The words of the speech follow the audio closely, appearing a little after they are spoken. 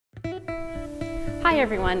Hi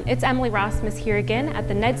everyone, it's Emily Rosmus here again at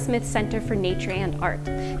the Ned Smith Center for Nature and Art.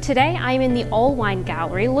 Today I'm in the Olewine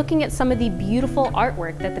Gallery looking at some of the beautiful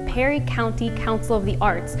artwork that the Perry County Council of the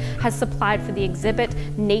Arts has supplied for the exhibit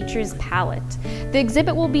Nature's Palette. The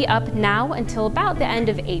exhibit will be up now until about the end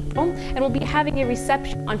of April and will be having a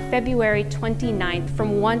reception on February 29th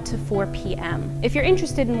from 1 to 4 p.m. If you're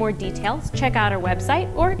interested in more details, check out our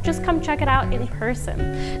website or just come check it out in person.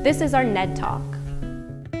 This is our Ned Talk.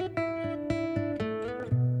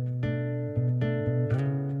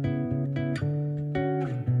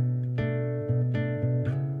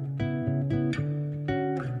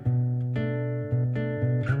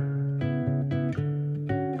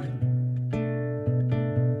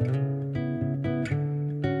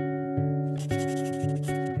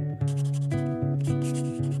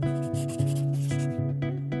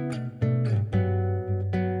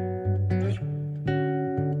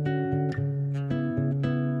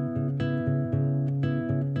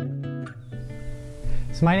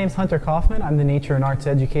 So my name's Hunter Kauffman. I'm the Nature and Arts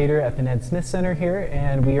Educator at the Ned Smith Center here,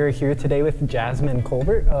 and we are here today with Jasmine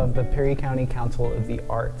Colbert of the Perry County Council of the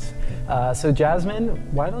Arts. So Jasmine,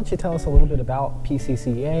 why don't you tell us a little bit about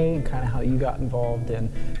PCCA and kind of how you got involved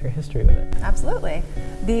and your history with it? Absolutely.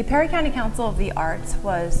 The Perry County Council of the Arts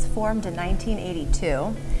was formed in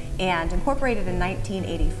 1982 and incorporated in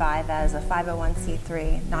 1985 as a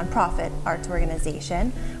 501c3 nonprofit arts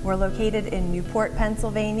organization. We're located in Newport,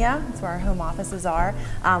 Pennsylvania. That's where our home offices are.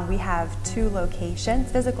 We have two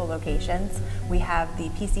locations, physical locations. We have the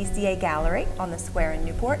PCCA Gallery on the square in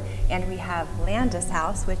Newport, and we have Landis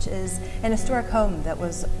House, which is an historic home that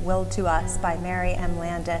was willed to us by Mary M.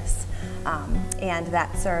 Landis, and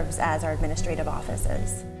that serves as our administrative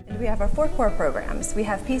offices. And we have our four core programs. We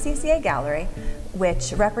have PCCA Gallery,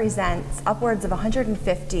 which represents upwards of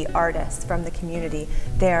 150 artists from the community.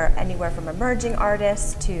 They're anywhere from emerging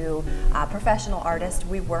artists to professional artists.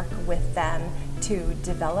 We work with them to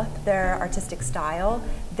develop their artistic style,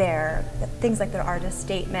 their things like their artist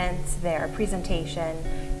statements, their presentation,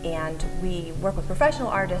 and we work with professional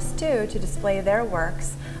artists too to display their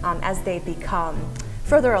works as they become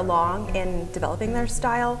further along in developing their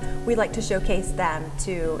style. We like to showcase them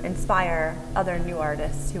to inspire other new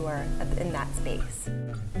artists who are in that space.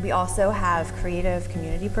 We also have creative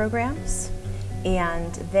community programs,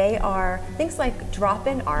 and they are things like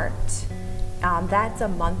drop-in art. That's a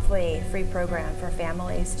monthly free program for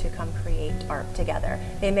families to come create art together.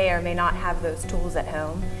 They may or may not have those tools at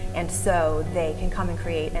home, and so they can come and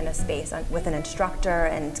create in a space with an instructor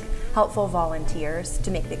and helpful volunteers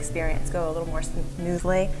to make the experience go a little more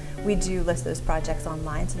smoothly. We do list those projects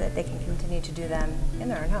online so that they can continue to do them in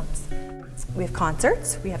their own homes. We have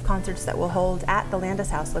concerts. We have concerts that we'll hold at the Landis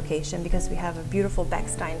House location because we have a beautiful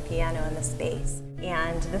Bechstein piano in the space.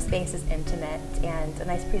 And the space is intimate and a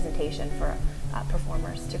nice presentation for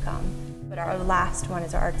performers to come. But our last one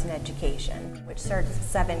is our Arts and Education, which serves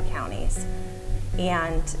 7 counties.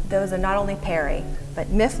 And those are not only Perry, but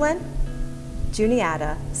Mifflin,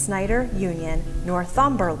 Juniata, Snyder, Union,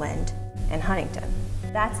 Northumberland, and Huntington.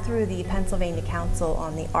 That's through the Pennsylvania Council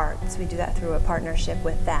on the Arts. We do that through a partnership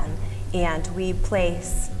with them. And we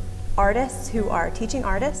place artists who are teaching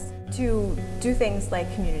artists to do things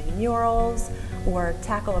like community murals or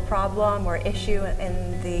tackle a problem or issue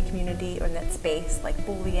in the community or in that space like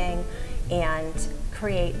bullying and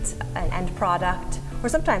create an end product. Or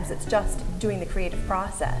sometimes it's just doing the creative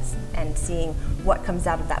process and seeing what comes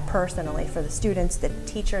out of that personally for the students, the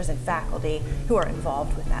teachers, and faculty who are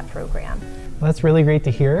involved with that program. Well, that's really great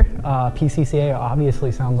to hear. PCCA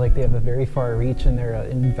obviously sounds like they have a very far reach and they're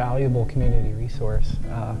an invaluable community resource.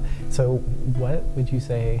 So what would you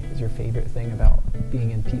say is your favorite thing about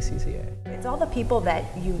being in PCCA? It's all the people that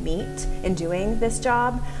you meet in doing this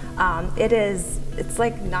job. It's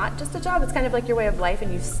like not just a job, it's kind of like your way of life,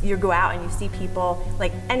 and you go out and you see people,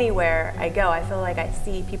 like anywhere I go, I feel like I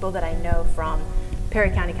see people that I know from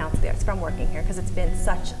Perry County Council of the Arts from working here because it's been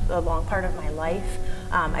such a long part of my life.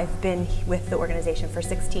 I've been with the organization for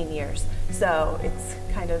 16 years, so it's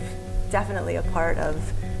kind of definitely a part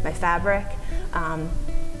of my fabric.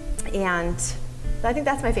 And I think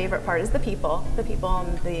that's my favorite part, is the people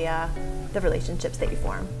and the relationships that you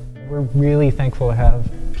form. We're really thankful to have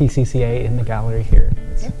PCCA in the gallery here.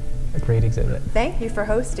 It's a great exhibit. Thank you for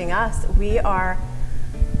hosting us. We are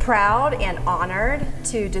proud and honored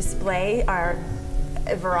to display our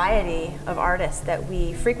variety of artists that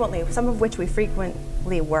we frequently, some of which we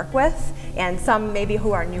frequently work with, and some maybe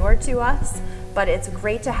who are newer to us. But it's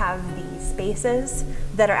great to have these spaces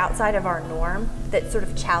that are outside of our norm, that sort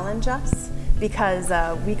of challenge us, because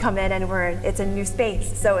we come in and it's a new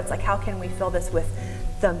space. So it's like, how can we fill this with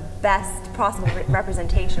the best possible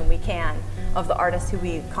representation we can of the artists who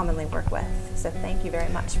we commonly work with. So thank you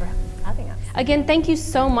very much for having us. Again, thank you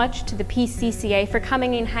so much to the PCCA for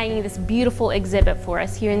coming and hanging this beautiful exhibit for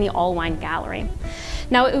us here in the Olewine Gallery.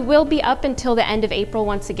 Now, it will be up until the end of April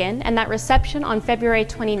once again, and that reception on February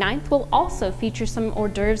 29th will also feature some hors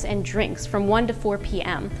d'oeuvres and drinks from 1 to 4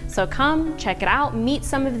 p.m. So come, check it out, meet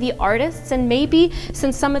some of the artists, and maybe,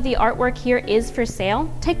 since some of the artwork here is for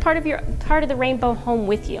sale, take part of the rainbow home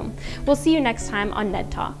with you. We'll see you next time on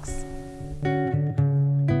Ned Talks.